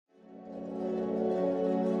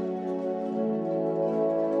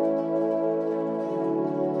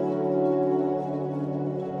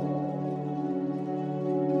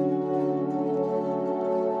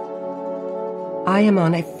I am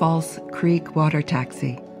on a False Creek water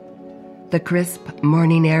taxi. The crisp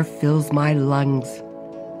morning air fills my lungs,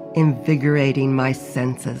 invigorating my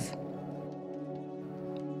senses.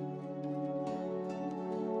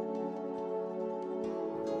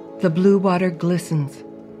 The blue water glistens,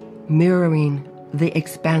 mirroring the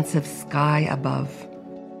expansive sky above,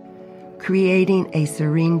 creating a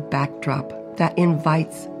serene backdrop that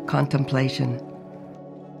invites contemplation.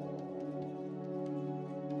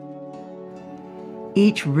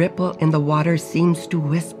 Each ripple in the water seems to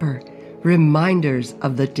whisper reminders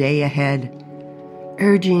of the day ahead,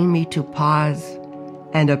 urging me to pause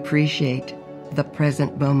and appreciate the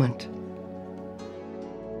present moment.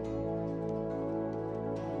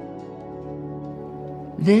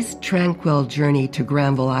 This tranquil journey to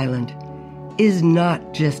Granville Island is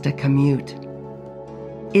not just a commute.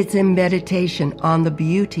 It's a meditation on the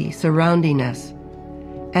beauty surrounding us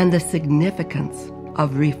and the significance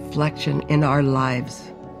of reflection in our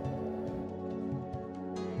lives.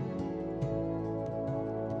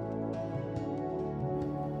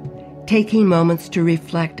 Taking moments to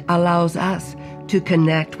reflect allows us to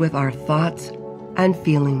connect with our thoughts and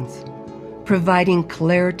feelings, providing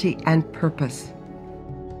clarity and purpose.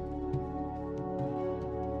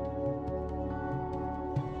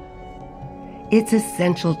 It's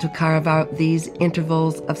essential to carve out these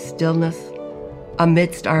intervals of stillness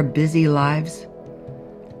amidst our busy lives,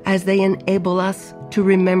 as they enable us to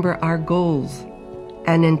remember our goals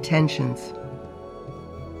and intentions.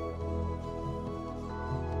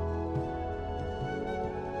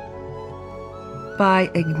 By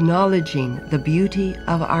acknowledging the beauty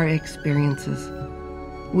of our experiences,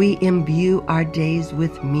 we imbue our days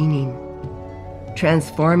with meaning,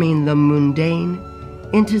 transforming the mundane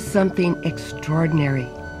into something extraordinary.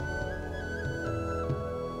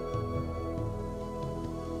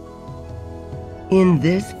 In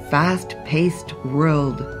this fast-paced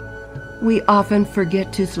world, we often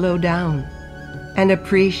forget to slow down and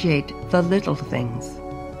appreciate the little things.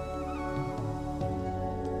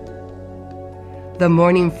 The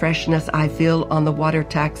morning freshness I feel on the water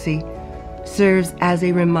taxi serves as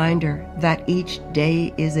a reminder that each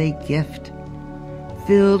day is a gift,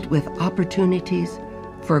 filled with opportunities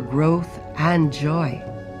for growth and joy.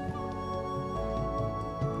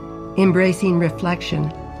 Embracing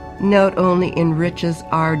reflection not only enriches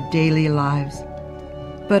our daily lives,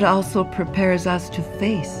 but also prepares us to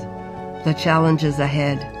face the challenges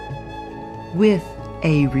ahead with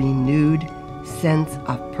a renewed sense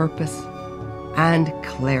of purpose and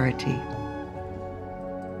clarity.